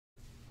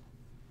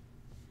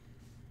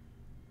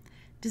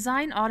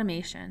Design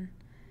automation.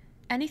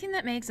 Anything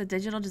that makes a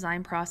digital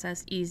design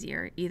process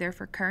easier, either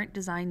for current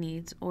design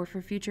needs or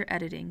for future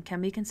editing, can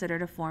be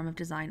considered a form of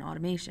design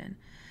automation.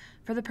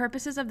 For the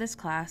purposes of this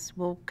class,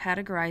 we'll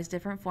categorize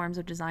different forms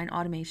of design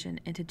automation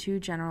into two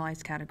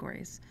generalized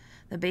categories,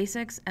 the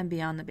basics and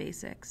beyond the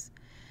basics.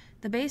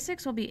 The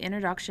basics will be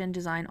introduction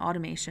design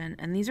automation,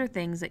 and these are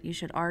things that you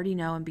should already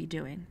know and be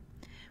doing.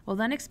 We'll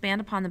then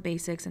expand upon the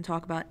basics and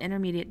talk about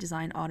intermediate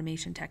design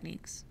automation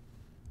techniques.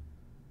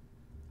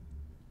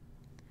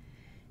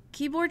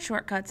 Keyboard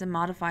shortcuts and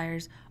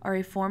modifiers are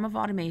a form of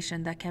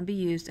automation that can be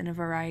used in a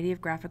variety of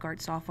graphic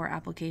arts software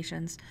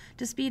applications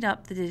to speed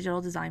up the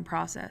digital design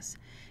process.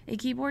 A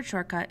keyboard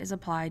shortcut is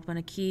applied when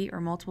a key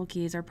or multiple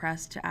keys are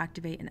pressed to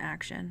activate an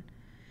action.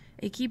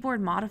 A keyboard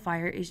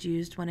modifier is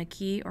used when a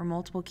key or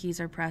multiple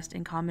keys are pressed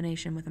in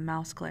combination with a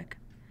mouse click.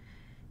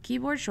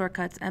 Keyboard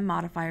shortcuts and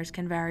modifiers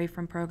can vary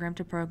from program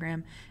to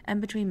program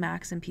and between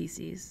Macs and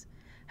PCs.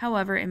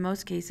 However, in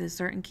most cases,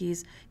 certain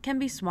keys can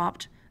be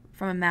swapped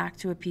from a Mac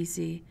to a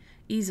PC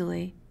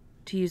easily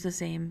to use the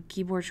same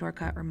keyboard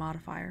shortcut or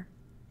modifier.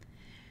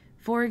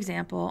 For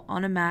example,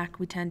 on a Mac,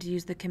 we tend to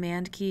use the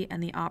Command key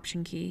and the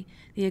Option key.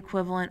 The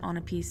equivalent on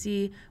a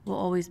PC will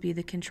always be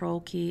the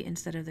Control key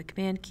instead of the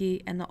Command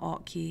key and the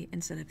Alt key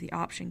instead of the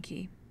Option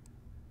key.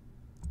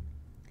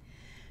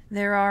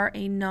 There are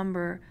a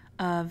number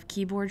of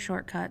keyboard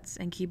shortcuts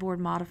and keyboard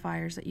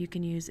modifiers that you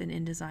can use in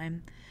InDesign.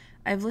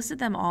 I've listed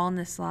them all in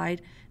this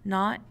slide,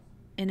 not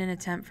in an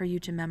attempt for you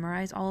to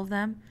memorize all of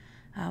them,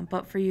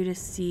 but for you to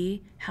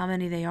see how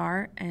many they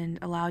are and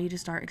allow you to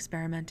start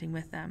experimenting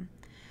with them.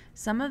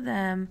 Some of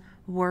them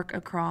work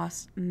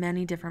across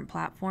many different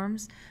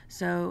platforms,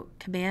 so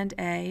Command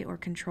A or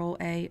Control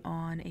A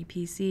on a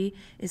PC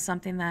is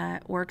something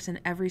that works in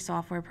every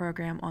software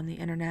program on the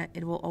internet.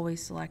 It will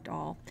always select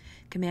all.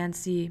 Command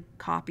C,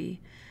 copy.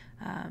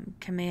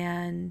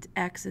 Command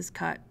X is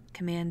cut.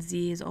 Command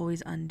Z is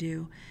always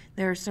undo.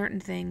 There are certain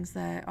things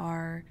that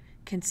are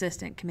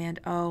consistent. Command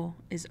O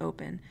is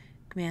open.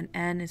 Command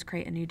N is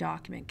create a new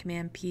document.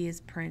 Command P is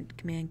print.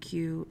 Command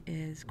Q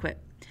is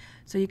quit.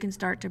 So you can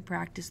start to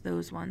practice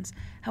those ones.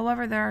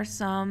 However, there are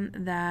some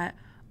that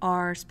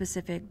are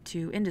specific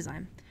to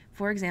InDesign.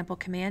 For example,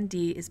 Command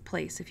D is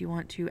place. If you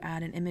want to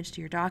add an image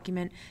to your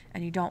document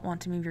and you don't want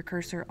to move your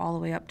cursor all the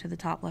way up to the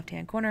top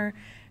left-hand corner,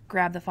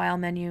 grab the File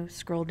menu,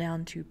 scroll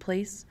down to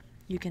place.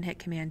 You can hit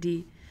Command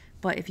D.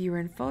 But if you were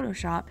in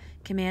Photoshop,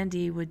 Command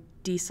D would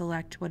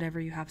deselect whatever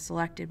you have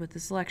selected with the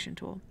selection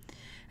tool.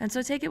 And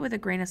so take it with a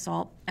grain of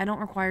salt. I don't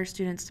require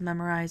students to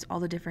memorize all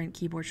the different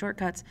keyboard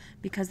shortcuts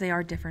because they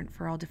are different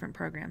for all different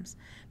programs.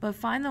 But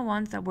find the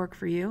ones that work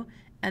for you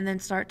and then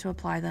start to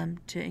apply them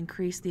to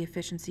increase the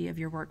efficiency of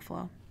your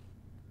workflow.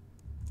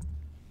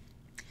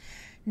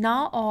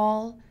 Not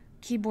all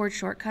keyboard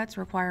shortcuts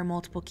require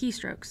multiple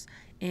keystrokes.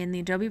 In the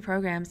Adobe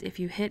programs, if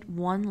you hit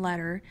one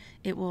letter,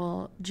 it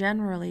will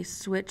generally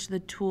switch the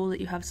tool that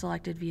you have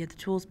selected via the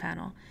Tools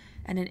panel.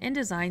 And in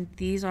InDesign,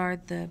 these are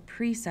the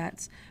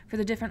presets for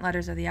the different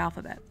letters of the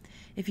alphabet.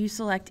 If you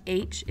select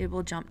H, it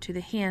will jump to the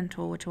Hand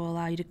tool, which will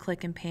allow you to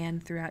click and pan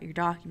throughout your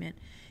document.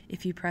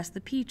 If you press the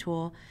P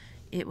tool,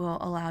 it will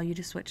allow you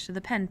to switch to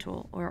the Pen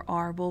tool, or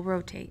R will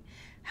rotate.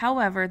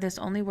 However, this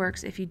only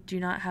works if you do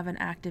not have an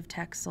active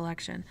text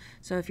selection.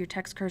 So if your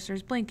text cursor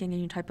is blinking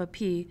and you type a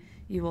P,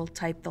 you will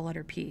type the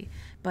letter P.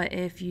 But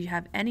if you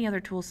have any other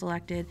tool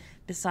selected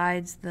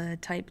besides the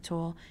Type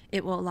tool,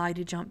 it will allow you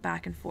to jump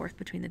back and forth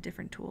between the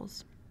different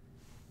tools.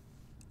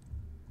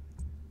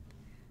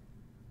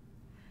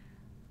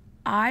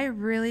 I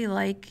really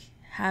like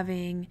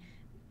having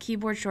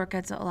keyboard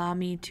shortcuts that allow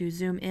me to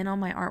zoom in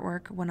on my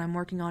artwork when I'm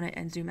working on it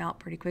and zoom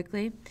out pretty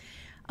quickly.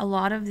 A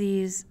lot of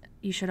these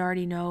you should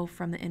already know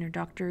from the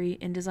introductory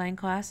InDesign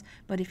class,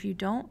 but if you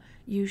don't,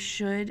 you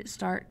should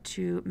start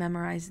to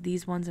memorize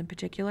these ones in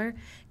particular.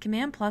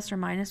 Command plus or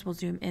minus will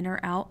zoom in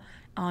or out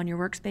on your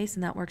workspace,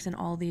 and that works in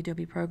all the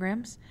Adobe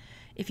programs.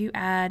 If you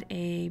add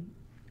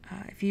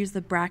if you use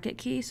the bracket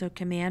key, so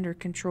Command or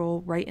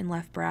Control right and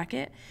left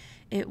bracket,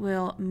 it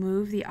will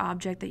move the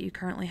object that you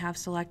currently have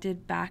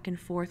selected back and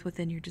forth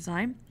within your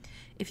design.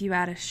 If you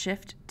add a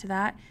shift to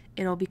that,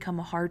 it'll become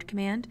a hard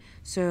command.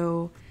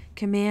 So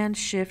Command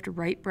Shift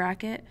right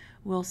bracket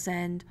will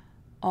send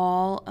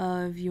all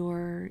of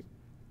your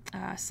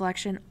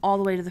selection all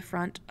the way to the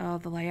front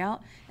of the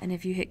layout, and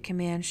if you hit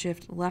Command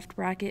Shift left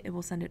bracket, it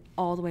will send it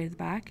all the way to the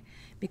back.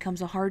 It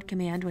becomes a hard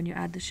command when you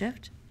add the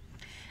shift.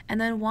 And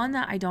then one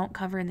that I don't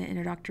cover in the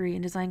introductory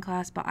InDesign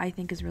class, but I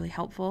think is really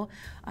helpful,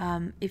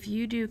 if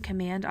you do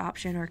Command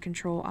Option or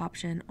Control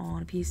Option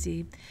on a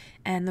PC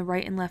and the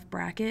right and left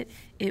bracket,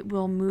 it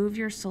will move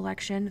your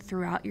selection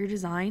throughout your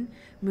design,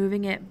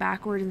 moving it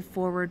backward and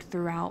forward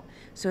throughout.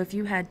 So if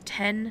you had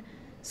 10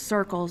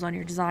 circles on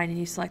your design and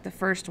you select the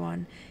first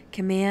one,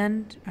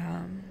 Command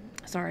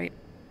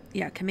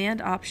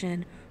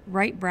Option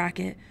right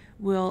bracket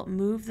will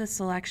move the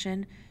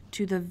selection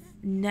to the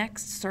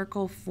next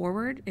circle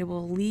forward. It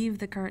will leave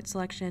the current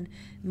selection,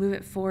 move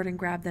it forward and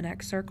grab the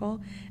next circle,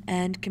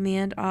 and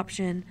Command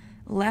Option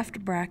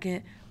Left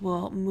bracket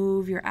will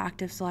move your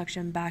active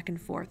selection back and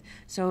forth.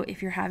 So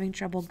if you're having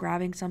trouble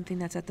grabbing something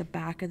that's at the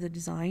back of the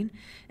design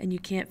and you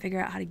can't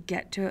figure out how to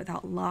get to it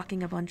without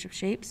locking a bunch of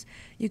shapes,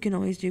 you can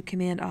always do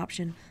Command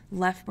Option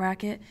left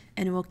bracket,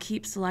 and it will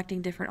keep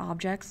selecting different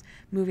objects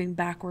moving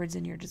backwards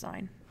in your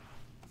design.